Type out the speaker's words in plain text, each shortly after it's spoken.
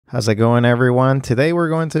How's it going, everyone? Today we're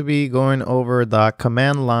going to be going over the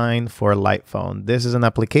command line for Light Phone. This is an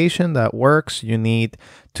application that works. You need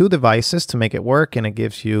two devices to make it work, and it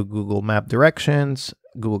gives you Google Map directions,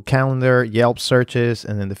 Google Calendar, Yelp searches,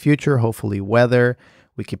 and in the future, hopefully weather,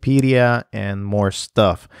 Wikipedia, and more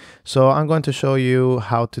stuff. So I'm going to show you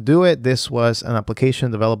how to do it. This was an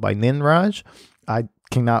application developed by Ninraj.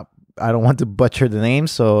 I don't want to butcher the name,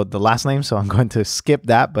 so the last name, so I'm going to skip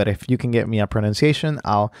that. But if you can get me a pronunciation,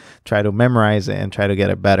 I'll try to memorize it and try to get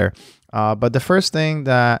it better. But the first thing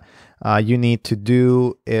that you need to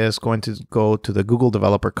do is going to go to the Google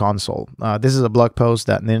Developer Console. This is a blog post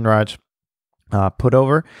that Ninraj put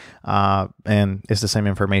over, and it's the same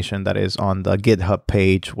information that is on the GitHub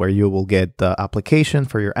page where you will get the application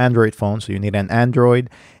for your Android phone. So you need an Android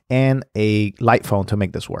and a light phone to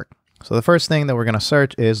make this work. So the first thing that we're going to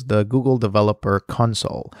search is the Google Developer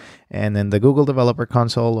Console. And in the Google Developer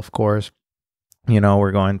Console, of course,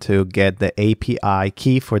 we're going to get the API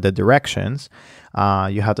key for the directions.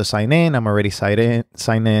 You have to sign in. I'm already signed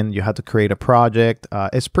in. You have to create a project.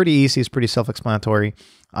 It's pretty easy. It's pretty self-explanatory.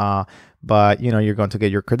 But, you're going to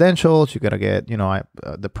get your credentials. You're going to get,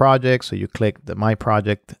 the project. So you click the My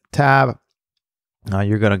Project tab.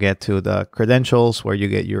 You're going to get to the credentials where you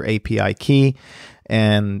get your API key.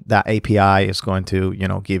 And that API is going to,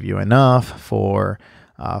 give you enough for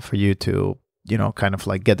you to, kind of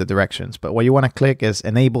like get the directions. But what you want to click is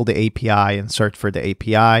enable the API and search for the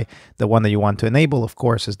API. The one that you want to enable, of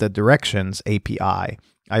course, is the directions API. I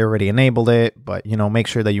already enabled it, but, make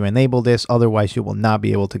sure that you enable this. Otherwise, you will not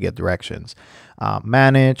be able to get directions.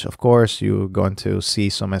 Manage, of course, you're going to see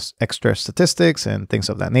some extra statistics and things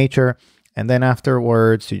of that nature. And then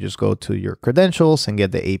afterwards, you just go to your credentials and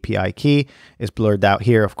get the API key. It's blurred out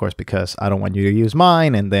here, of course, because I don't want you to use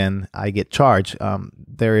mine and then I get charged.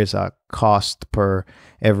 There is a cost per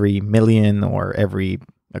every million or every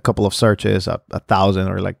a couple of searches, 1,000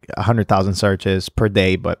 or like 100,000 searches per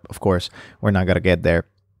day. But of course, we're not going to get there.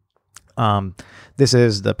 This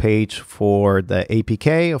is the page for the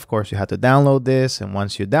APK. Of course, you have to download this. And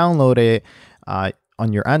once you download it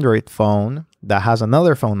on your Android phone, that has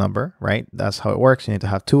another phone number, right? That's how it works. You need to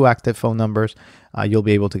have two active phone numbers. You'll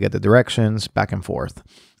be able to get the directions back and forth.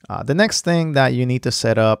 The next thing that you need to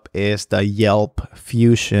set up is the Yelp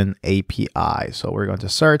Fusion API. So we're going to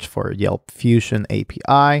search for Yelp Fusion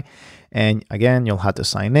API. And again, you'll have to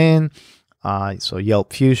sign in. So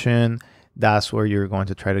Yelp Fusion, that's where you're going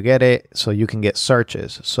to try to get it. So you can get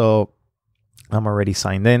searches. So I'm already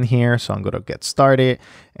signed in here. So I'm going to get started.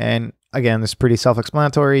 And again, it's pretty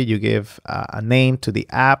self-explanatory. You give a name to the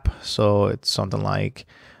app. So it's something like,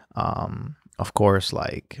 of course,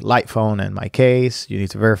 like Light Phone in my case. You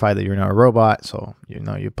need to verify that you're not a robot. So,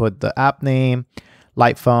 you put the app name,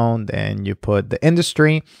 Light Phone, then you put the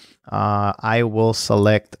industry. I will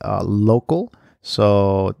select local.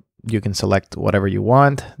 So you can select whatever you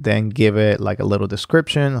want. Then give it like a little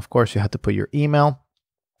description. Of course, you have to put your email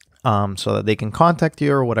so that they can contact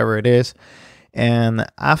you or whatever it is. And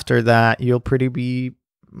after that, you'll pretty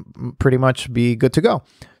much be good to go.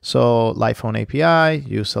 So Light Phone API,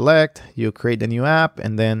 you select, you create the new app,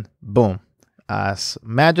 and then boom, as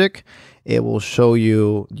magic, it will show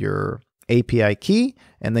you your API key,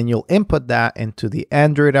 and then you'll input that into the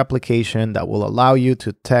Android application that will allow you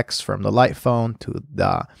to text from the Light Phone to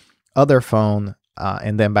the other phone,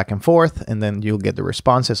 and then back and forth, and then you'll get the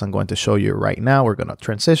responses. I'm going to show you right now. We're going to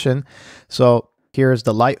transition. So here's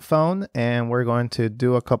the Light Phone, and we're going to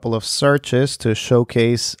do a couple of searches to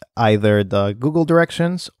showcase either the Google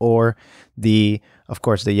directions or of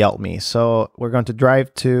course, the Yelp Me. So we're going to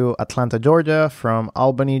drive to Atlanta, Georgia from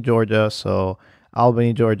Albany, Georgia. So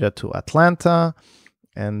Albany, Georgia to Atlanta.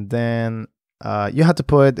 And then you have to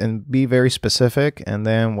put and be very specific. And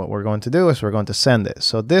then what we're going to do is we're going to send it.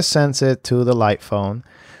 So this sends it to the Light Phone.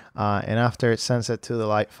 And after it sends it to the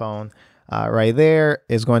Light Phone, right there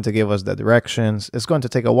is going to give us the directions. It's going to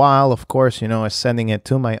take a while. Of course, it's sending it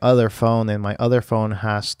to my other phone, and my other phone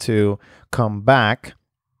has to come back.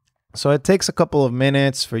 So it takes a couple of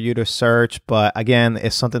minutes for you to search, but again,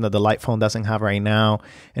 it's something that the Light Phone doesn't have right now,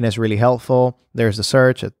 and it's really helpful. There's the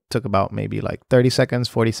search. It took about maybe like 30 seconds,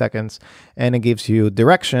 40 seconds, and it gives you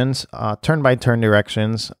directions, turn-by-turn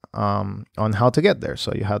directions on how to get there.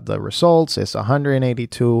 So you have the results. It's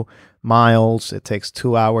 182 miles. It takes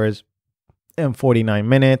 2 hours and 49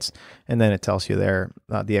 minutes, and then it tells you there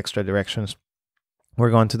the extra directions. We're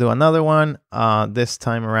going to do another one. This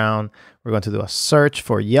time around, we're going to do a search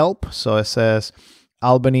for Yelp. So it says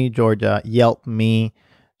Albany, Georgia, Yelp Me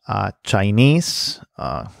Chinese.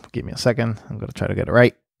 Give me a second. I'm going to try to get it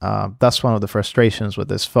right. That's one of the frustrations with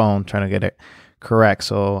this phone, trying to get it Correct.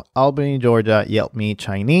 So Albany, Georgia, Yelp me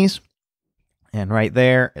Chinese. And right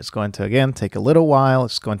there, it's going to, again, take a little while.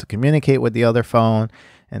 It's going to communicate with the other phone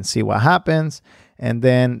and see what happens. And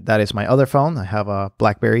then that is my other phone. I have a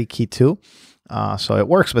BlackBerry Key 2. So it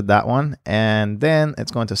works with that one. And then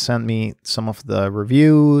it's going to send me some of the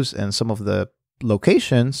reviews and some of the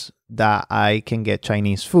locations that I can get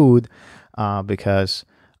Chinese food because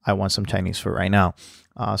I want some Chinese food right now.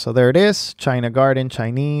 So there it is, China Garden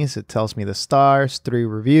Chinese. It tells me the stars, 3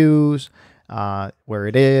 reviews, where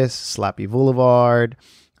it is, Slappy Boulevard.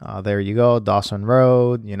 There you go, Dawson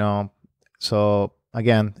Road, you know. So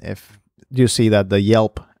again, if you see that the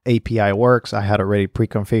Yelp API works, I had already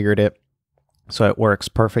pre-configured it. So it works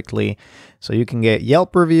perfectly. So you can get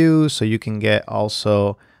Yelp reviews, so you can get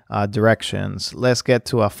also directions. Let's get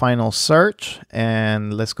to a final search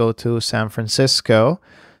and let's go to San Francisco.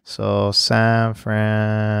 So San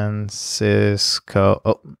Francisco.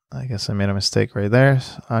 Oh, I guess I made a mistake right there.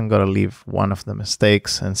 So I'm going to leave one of the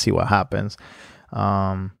mistakes and see what happens.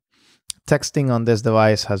 Texting on this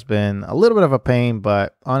device has been a little bit of a pain,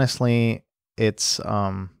 but honestly, it's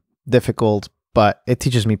difficult, but it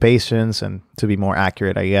teaches me patience and to be more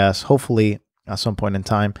accurate, I guess. Hopefully, at some point in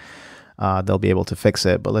time, they'll be able to fix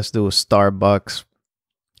it. But let's do Starbucks.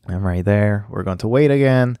 And right there, we're going to wait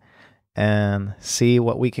again and see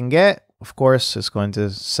what we can get. Of course, it's going to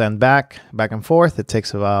send back and forth. It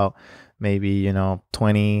takes about maybe,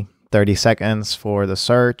 20, 30 seconds for the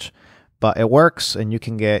search, but it works. And you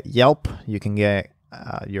can get Yelp, you can get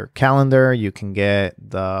your calendar, you can get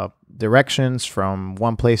the directions from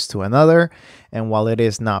one place to another. And while it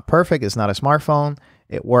is not perfect, it's not a smartphone,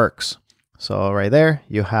 it works. So right there,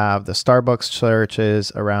 you have the Starbucks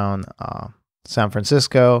searches around San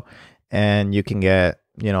Francisco, and you can get,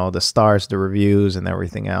 the stars, the reviews, and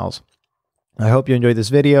everything else. I hope you enjoyed this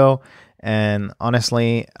video. And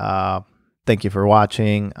honestly, thank you for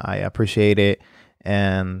watching. I appreciate it.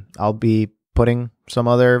 And I'll be putting some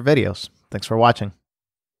other videos. Thanks for watching.